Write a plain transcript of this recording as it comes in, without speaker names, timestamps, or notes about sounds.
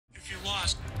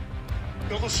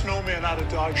Build a snowman out of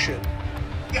dog shit.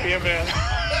 Be a man.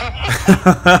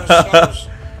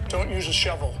 Don't use a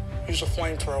shovel. Use a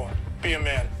flamethrower. Be a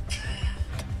man.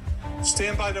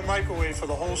 Stand by the microwave for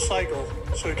the whole cycle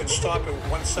so you can stop it with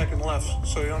 1 second left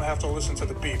so you don't have to listen to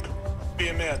the beep. Be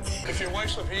a man. If your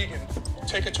wife's a vegan,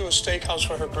 take her to a steakhouse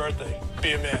for her birthday.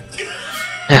 Be a man.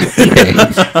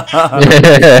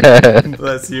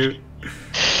 Bless you.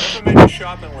 Never make a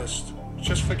shopping list.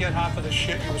 Just forget half of the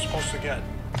shit you were supposed to get.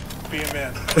 Be a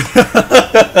man.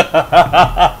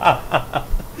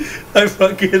 I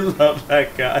fucking love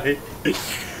that guy.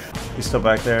 He's still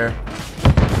back there.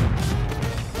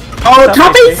 Oh,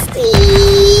 top is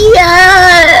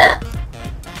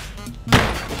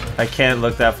I can't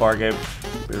look that far, Gabe.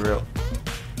 Be real.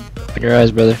 Open your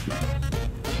eyes, brother.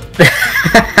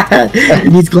 He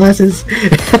needs glasses.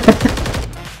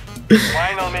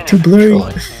 Too blurry.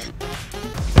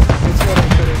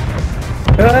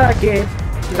 Okay.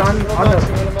 He's on the...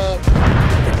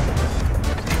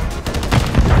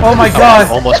 Oh my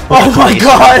god! Almost oh my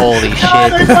god! Holy shit. Oh,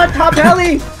 there's one top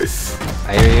heli!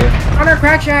 I hear you. On our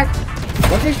crack shack!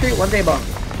 One day street, one day bomb.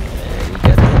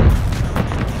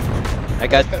 I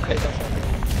got...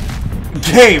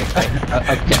 Gabe!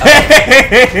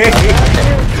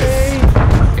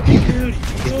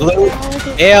 He's blue.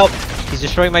 Help! He's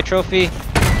destroying my trophy.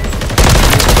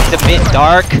 It's a bit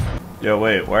dark. Yo,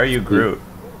 wait, why are you Groot?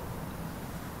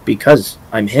 Because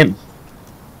I'm him.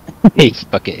 You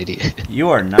fucking idiot. You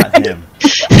are not him.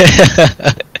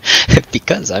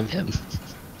 Because I'm him.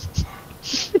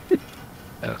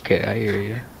 Okay, I hear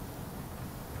you.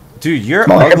 Dude, you're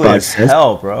Small ugly hairbud, as sis.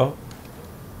 hell, bro.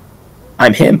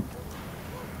 I'm him.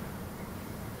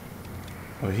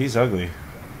 Oh, he's ugly.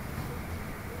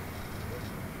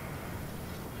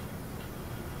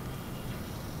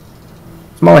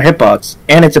 Smaller hitbox,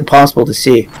 and it's impossible to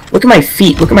see. Look at my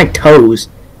feet, look at my toes.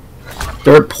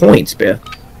 There are points, man.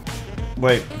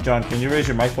 Wait, John, can you raise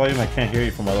your mic volume? I can't hear you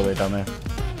from all the way down there.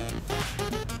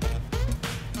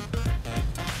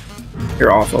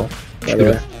 You're awful. By the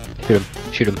way. Shoot him.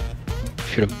 Shoot him.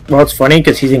 Shoot him. Well, it's funny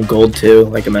because he's in gold too.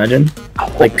 Like, imagine.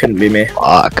 Like, couldn't be me.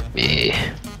 Fuck me.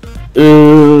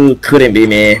 Ooh, couldn't be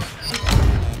me.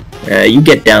 You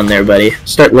get down there, buddy.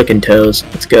 Start licking toes.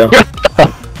 Let's go.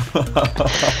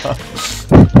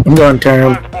 I'm going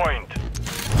term.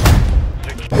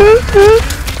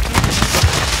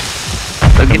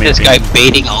 Look at this guy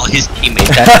baiting all his teammates.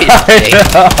 That's insane.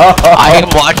 I am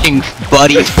watching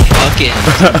Buddy fucking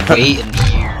wait in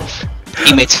here.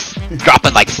 Teammates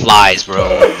dropping like flies,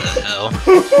 bro. What the hell?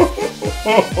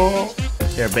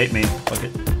 Here, bait me. Fuck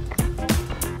it.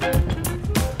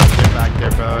 Get back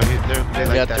there, bro. They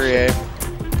like that 3A.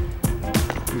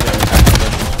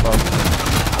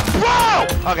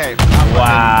 Whoa! Okay.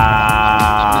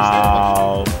 Wow.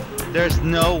 There's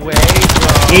no way, bro.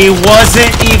 He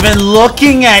wasn't even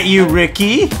looking at you,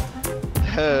 Ricky. Dude,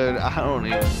 I don't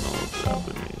even know what's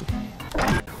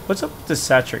happening. What's up with this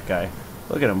Satric guy?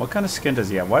 Look at him. What kind of skin does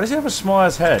he have? Why does he have a small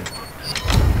ass head?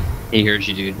 He hears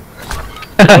you, dude.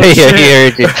 Oh, He shit.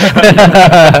 heard you.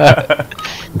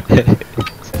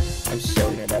 I'm so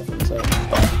good at that for myself.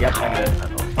 Yep, I'm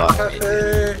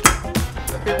good.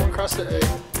 Cafe. One across the A.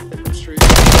 Street.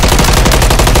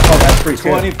 Oh, that's pretty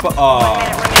 25. Oh.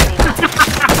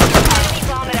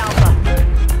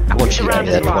 I want you to give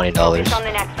me that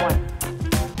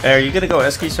 $20. Hey, are you gonna go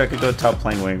Esky so I could go top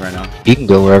plane wing right now? You can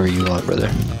go wherever you want, brother.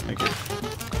 Thank you.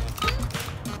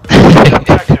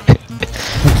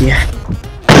 Yeah.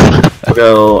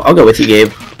 I'll go with you,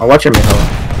 Gabe. I'll watch your middle.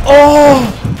 Oh!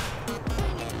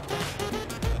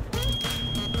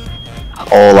 A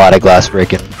whole lot of glass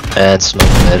breaking and smoke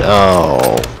mid.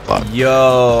 Oh, fuck.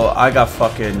 Yo, I got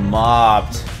fucking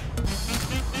mobbed.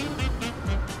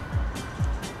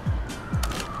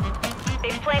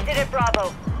 They've planted at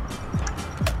Bravo.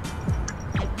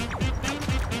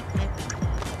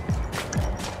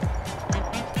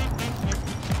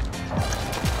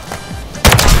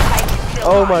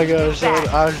 Oh my gosh,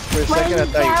 for a second I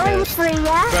thought you missed. Bro,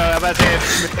 I'm about to say, if you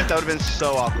missed, that would've been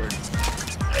so awkward.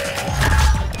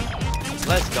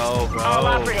 Let's go, bro. All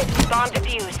operatives, bomb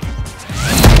defused.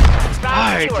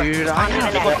 Alright, dude, I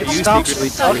can't fucking Stop secretly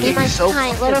Okay, my so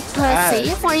kind little fast.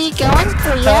 pussy. Where you going,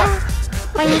 Priya?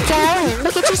 Where you going?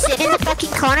 Look at you sitting in the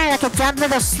fucking corner like a dumb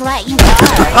little slut you are.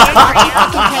 Fucking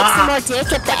take some more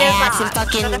dick at the ass and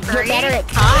fucking get better at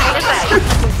cars. You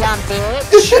fucking dumb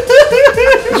bitch.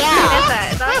 Yeah.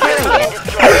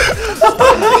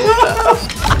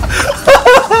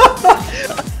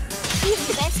 You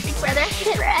best big brother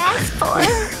ever asked for.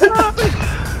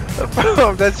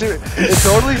 Bro, that's it. It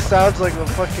totally sounds like a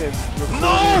fucking.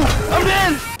 No! I'm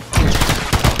in!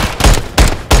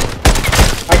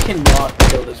 cannot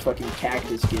kill this fucking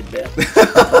cactus kid, man.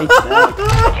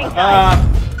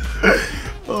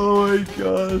 Oh my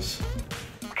gosh.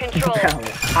 Control.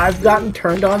 I've gotten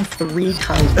turned on 3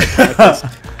 times by cactus.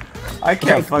 I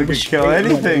can't fucking kill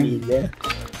anything. Yeah.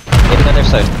 Maybe on the other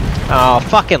side. Oh,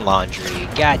 fucking laundry.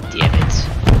 God damn it.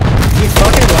 He's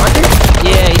fucking laundry?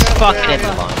 Yeah, he's fucking in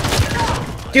the laundry.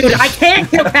 Dude, I can't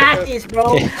kill cactus,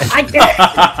 bro. I can't.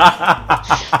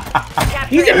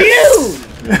 He's immune.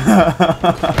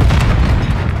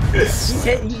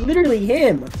 He's literally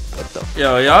him.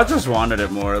 Yo, y'all just wanted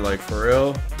it more, like, for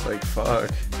real? Like, fuck.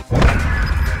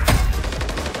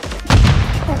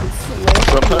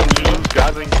 Sometimes you just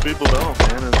got things people don't,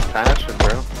 man. It's passion,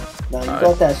 bro. Nah, you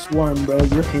got that swarm, bro.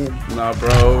 You're him. Nah,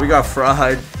 bro, we got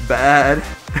fried bad.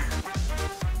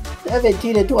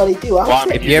 17 and 22.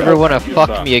 If you ever want to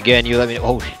fuck me again, you let me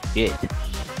know. Oh, shit.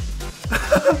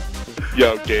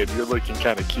 Yo, Gabe, you're looking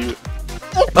kind of cute.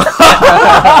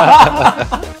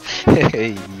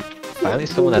 Hey, finally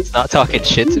someone that's not talking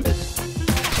shit to me.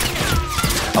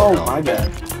 Oh my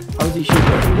god. How is he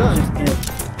shooting?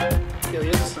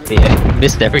 Yeah,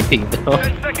 missed everything though.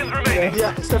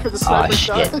 Yeah, except for the sniper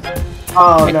shot. Shit.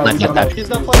 Oh no, He's not He's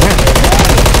not playing.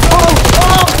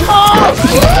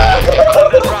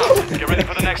 Get ready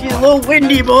for the next She's a little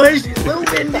windy, boys. She's a little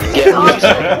windy.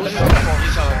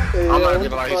 I'm not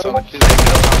gonna lie, he's on the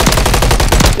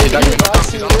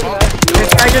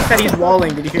This guy just said he's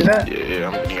walling. Did you hear that? Yeah,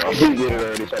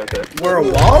 We're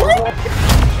walling?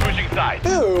 Switching sides.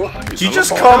 Did you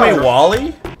just call me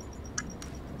Wally?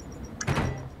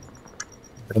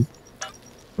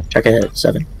 Check it at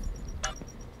 7.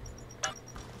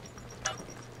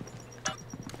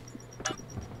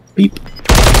 Beep.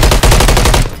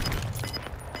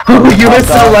 Oh, you were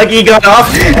so lucky you got off.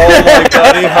 Oh my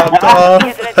god, he hopped off.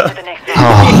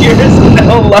 You're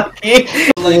so lucky.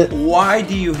 Like, why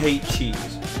do you hate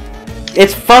cheese?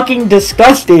 It's fucking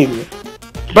disgusting.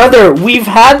 Brother, we've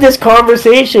had this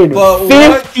conversation But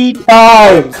 50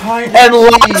 times. kind And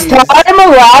of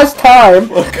last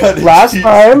time,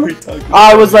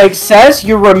 I was like, Cess,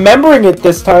 you're remembering it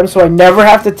this time, so I never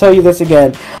have to tell you this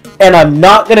again. And I'm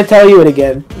not gonna tell you it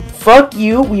again. Fuck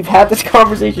you, we've had this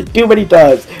conversation too many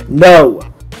times. No.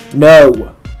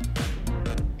 No.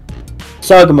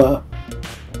 Sugma.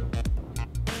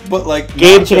 But like,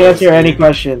 Gabe can answer any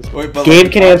questions. Wait, but Gabe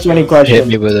like, can answer any Hit questions.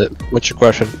 me with it. What's your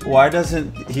question? Why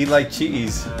doesn't he like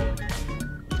cheese?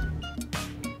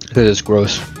 Because it's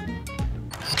gross.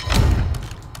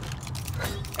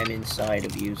 I'm inside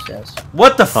of you, Cess.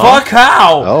 What the fuck?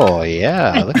 How? Oh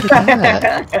yeah, look at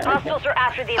that. Hostiles are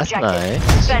after the That's objective.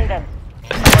 nice. Defend them.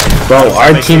 Bro,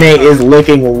 our teammate is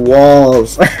licking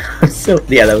walls. So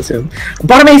yeah, that was him.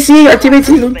 Bottom AC, our teammate's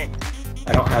in.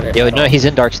 I don't have it. Yo, no, he's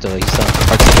in dark still. He's still in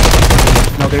dark.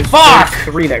 No, there's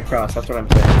 3 that cross. That's what I'm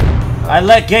saying. I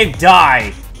let Gabe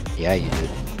die. Yeah, you did.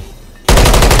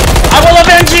 I will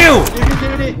avenge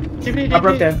you. I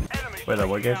broke them. Wait,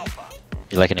 what Gabe?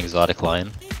 You're like an exotic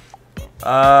lion.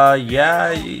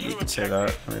 Yeah, you can say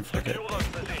that. I mean, fuck it.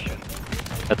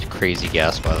 That's crazy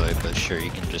gas, by the way, but sure, you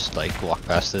can just like walk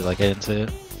past it like I didn't say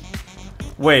it.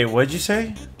 Wait, what'd you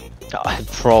say?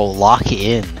 Bro, lock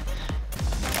in.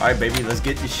 Alright, baby, let's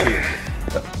get this shit.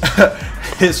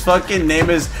 His fucking name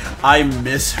is I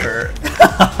Miss Her.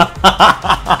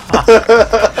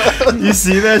 You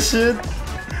see that shit?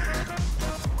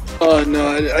 Oh no,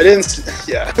 I didn't.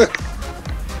 Yeah.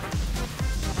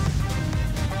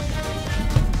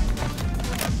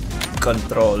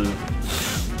 Control.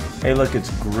 Hey, look,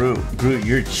 it's Groot. Groot,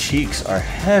 your cheeks are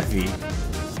heavy.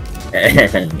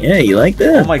 Yeah, you like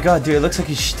that? Oh my god, dude, it looks like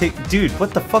he's dude,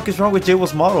 what the fuck is wrong with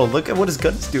Jaywell's model? Look at what his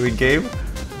gun's doing, Gabe.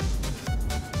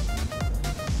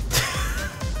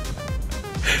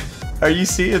 Are you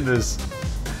seeing this?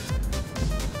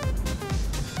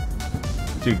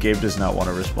 Dude, Gabe does not want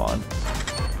to respond.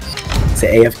 It's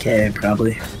AFK,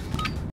 probably.